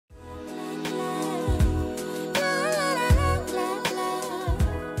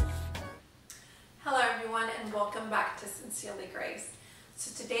Sincerely Grace.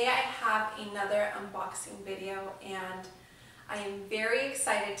 So today I have another unboxing video, and I am very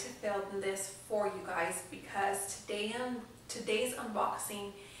excited to film this for you guys because today's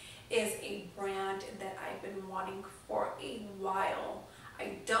unboxing is a brand that I've been wanting for a while.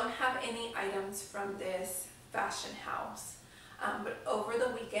 I don't have any items from this fashion house, but over the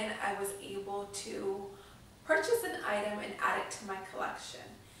weekend I was able to purchase an item and add it to my collection.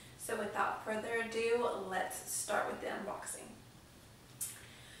 So without further ado, let's start with the unboxing.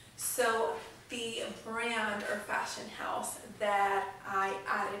 So the brand or fashion house that I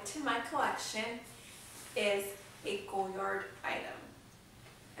added to my collection is a Goyard item.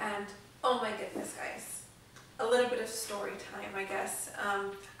 And oh my goodness, guys, a little bit of story time, I guess.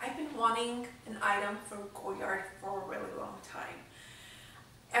 I've been wanting an item from Goyard for a really long time.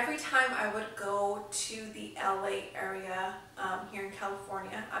 Every time I would go to the LA area here in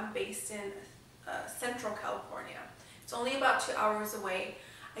California, I'm based in Central California. It's only about 2 hours away.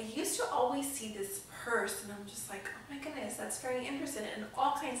 I used to always see this purse and I'm just like, oh my goodness, that's very interesting, in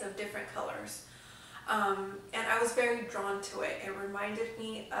all kinds of different colors. And I was very drawn to it. It reminded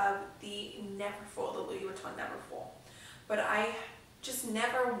me of the Neverfull, the Louis Vuitton Neverfull. But I just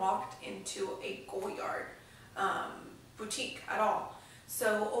never walked into a Goyard boutique at all.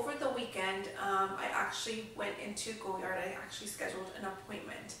 So over the weekend, I actually went into Goyard. I actually scheduled an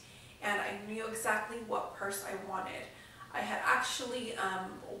appointment and I knew exactly what purse I wanted. I had actually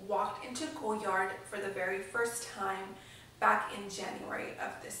walked into Goyard for the very first time back in January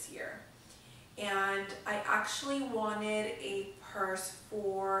of this year. And I actually wanted a purse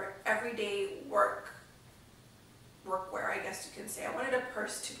for everyday workwear, I guess you can say. I wanted a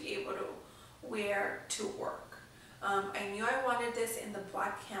purse to be able to wear to work. I knew I wanted this in the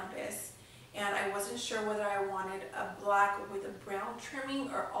black canvas, and I wasn't sure whether I wanted a black with a brown trimming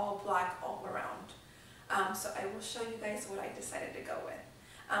or all black all around. So I will show you guys what I decided to go with.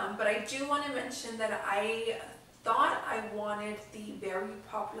 But I do want to mention that I thought I wanted the very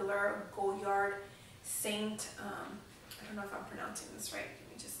popular Goyard Saint, I don't know if I'm pronouncing this right, give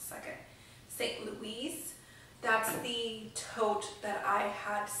me just a second, St. Louis. That's the tote that I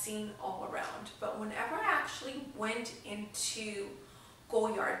had seen all around. But whenever I actually went into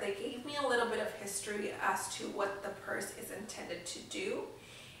Goyard, they gave me a little bit of history as to what the purse is intended to do.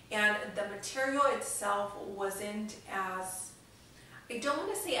 And the material itself wasn't as, I don't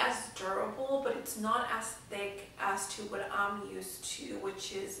want to say as durable, but it's not as thick as to what I'm used to,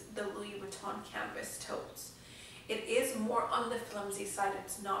 which is the Louis Vuitton canvas totes. It is more on the flimsy side.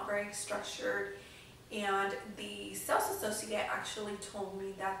 It's not very structured. And the sales associate actually told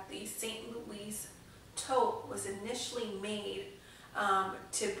me that the St. Louis tote was initially made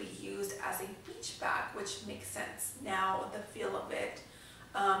to be used as a beach bag, which makes sense now, the feel of it,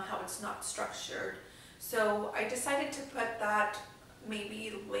 how it's not structured. So I decided to put that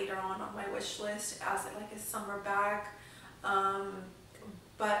maybe later on my wish list as like a summer bag,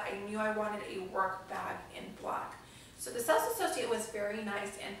 but I knew I wanted a work bag in black. So the sales associate was very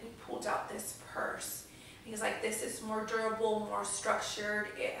nice, and he pulled out this purse. He's like, this is more durable, more structured.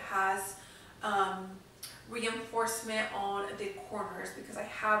 It has reinforcement on the corners, because I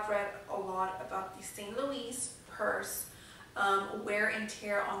have read a lot about the St. Louis purse, wear and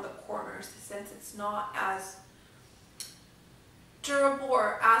tear on the corners, since it's not as durable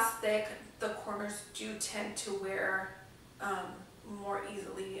or as thick. The corners do tend to wear more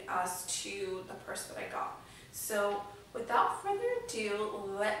easily as to the purse that I got. So without further ado,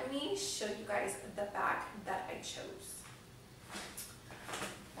 let me show you guys the bag that I chose.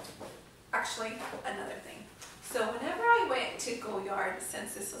 Actually, another thing. So whenever I went to Goyard,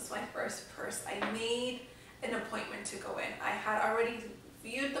 since this was my first purse, I made an appointment to go in. I had already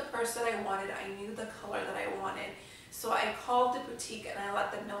viewed the purse that I wanted. I knew the color that I wanted. So I called the boutique and I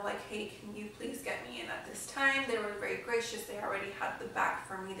let them know, like, hey, can you please get me in at this time? They were very gracious. They already had the bag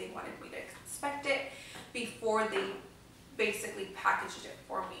for me. They wanted me to inspect it before they basically packaged it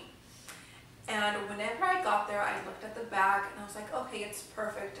for me. And whenever I got there, I looked at the bag and I was like, okay, it's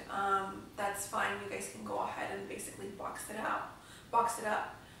perfect. That's fine. You guys can go ahead and basically box it up.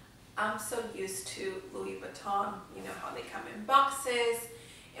 I'm so used to Louis Vuitton, you know how they come in boxes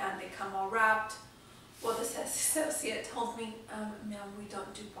and they come all wrapped. Well, the associate told me, ma'am, we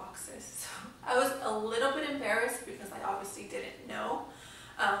don't do boxes. So I was a little bit embarrassed because I obviously didn't know.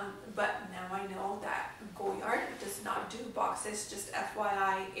 But now I know that Goyard does not do boxes. Just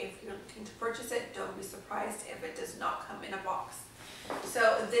FYI, if you're looking to purchase it, don't be surprised if it does not come in a box.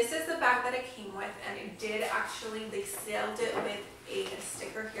 So this is the bag that it came with, and it did actually, they sealed it with a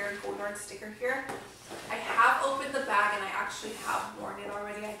sticker here, a Goyard sticker here. I have opened the bag and I actually have worn it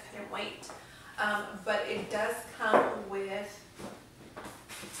already. I couldn't wait. but it does come with,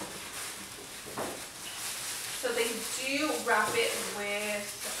 so they do wrap it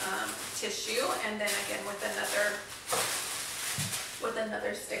with tissue, and then again with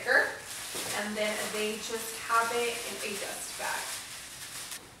another sticker, and then they just have it in a dust bag.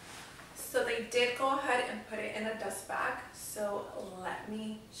 So they did go ahead and put it in a dust bag. So let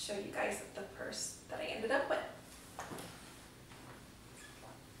me show you guys the purse that I ended up with.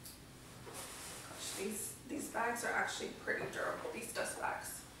 Gosh, these bags are actually pretty durable, these dust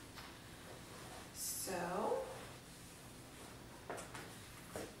bags. So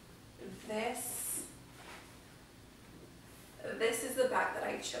this is the bag that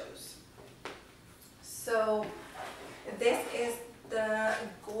I chose. So this is the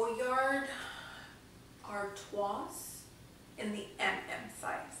Goyard Artoise in the MM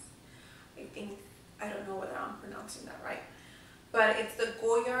size. I don't know whether I'm pronouncing that right, but it's the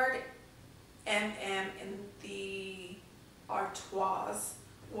Goyard MM in the Artoise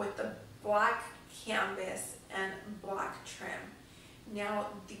with the black canvas and black trim. Now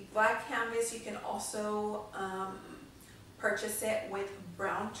the black canvas, you can also purchase it with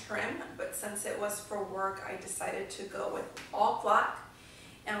brown trim, but since it was for work, I decided to go with all black.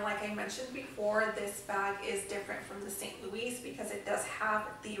 And like I mentioned before, this bag is different from the St. Louis because it does have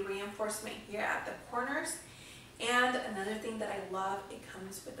the reinforcement here at the corners. And another thing that I love, it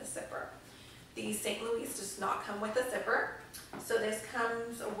comes with a zipper. The St. Louis does not come with a zipper. So this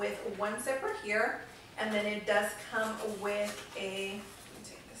comes with one zipper here, and then it does come with a, let me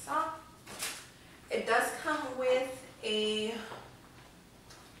take this off. It does come with a,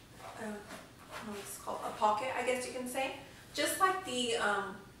 what's it called, a pocket, I guess you can say. Just like the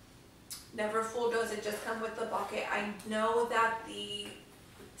Neverfull does, it just comes with the pocket. I know that the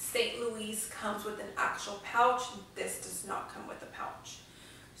St. Louis comes with an actual pouch. This does not come with a pouch.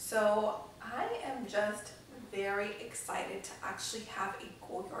 So I am just very excited to actually have a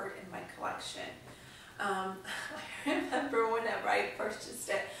Goyard in my collection. I remember whenever I purchased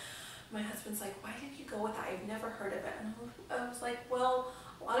it, my husband's like, why did you go with that? I've never heard of it. And I was like, well,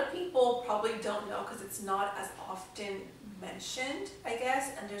 a lot of people probably don't know because it's not as often mentioned, I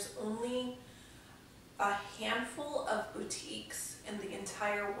guess, and there's only a handful of boutiques in the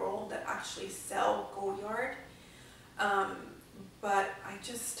entire world that actually sell Goyard. But I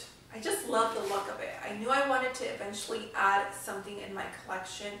just love the look of it. I knew I wanted to eventually add something in my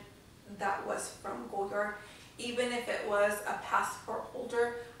collection that was from Goyard. Even if it was a passport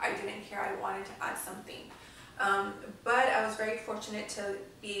holder, I didn't care. I wanted to add something. But I was very fortunate to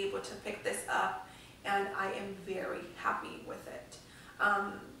be able to pick this up, and I am very happy with it.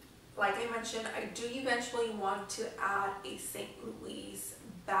 Like I mentioned, I do eventually want to add a St. Louis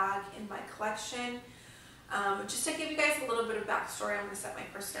bag in my collection. Just to give you guys a little bit of backstory, I'm going to set my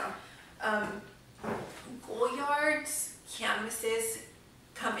purse down. Goyard's canvases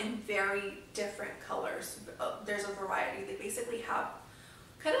come in very different colors. There's a variety. They basically have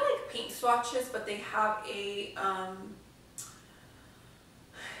kind of like paint swatches, but they have a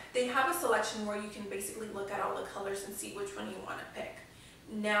selection where you can basically look at all the colors and see which one you want to pick.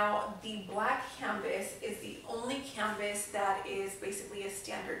 Now, the black canvas is the only canvas that is basically a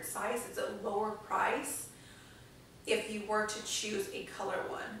standard size. It's a lower price if you were to choose a color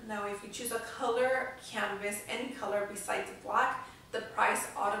one. Now, if you choose a color canvas, any color besides black, the price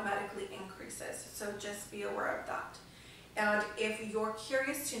automatically increases. So just be aware of that. And if you're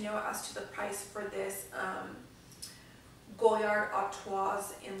curious to know as to the price for this Goyard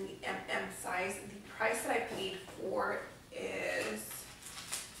Artoise in the MM size, the price that I paid for is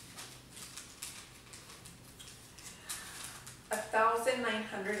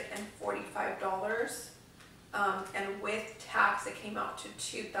 $1,945. And with tax, it came out to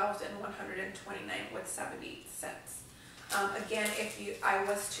 $2,129 with 78 cents. Again, if I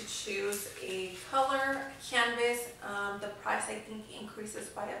was to choose a color canvas, the price I think increases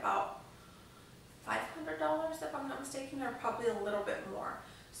by about $500 if I'm not mistaken, or probably a little bit more.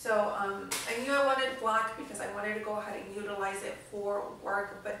 So I knew I wanted black because I wanted to go ahead and utilize it for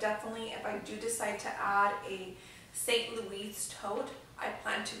work, but definitely if I do decide to add a St. Louis tote, I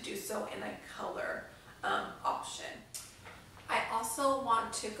plan to do so in a color option. I also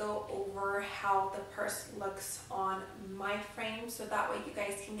want to go over how the purse looks on my frame, so that way you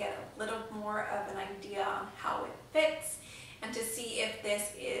guys can get a little more of an idea on how it fits and to see if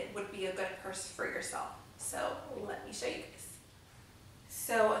this would be a good purse for yourself. So let me show you guys.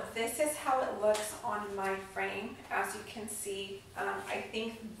 So this is how it looks on my frame. As you can see, I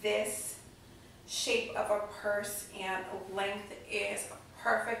think this shape of a purse and length is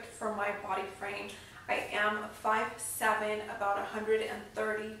perfect for my body frame. I am 5'7", about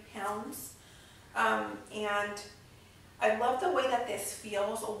 130 pounds. And I love the way that this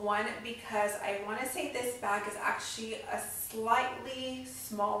feels. One, because I want to say this bag is actually a slightly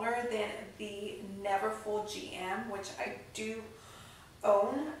smaller than the Neverfull GM, which I do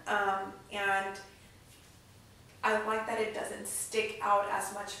own, and I like that it doesn't stick out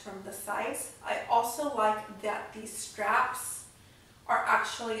as much from the sides. I also like that these straps are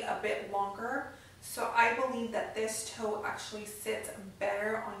actually a bit longer, so I believe that this tote actually sits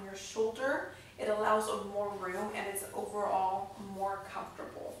better on your shoulder. It allows more room and it's overall more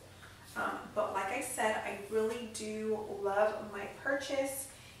comfortable. But like I said, I really do love my purchase,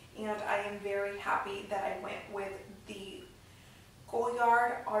 and I am very happy that I went with the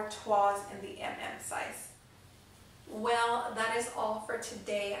Goyard Artois in the MM size. Well, that is all for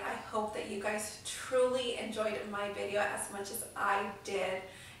today. I hope that you guys truly enjoyed my video as much as I did.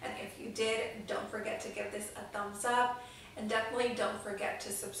 And if you did, don't forget to give this a thumbs up, and definitely don't forget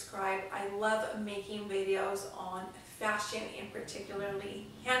to subscribe. I love making videos on fashion, and particularly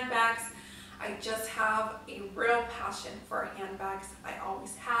handbags. I just have a real passion for handbags. I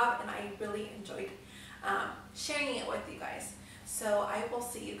always have, and I really enjoyed sharing it with you guys. So I will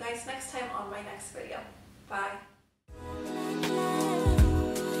see you guys next time on my next video. Bye.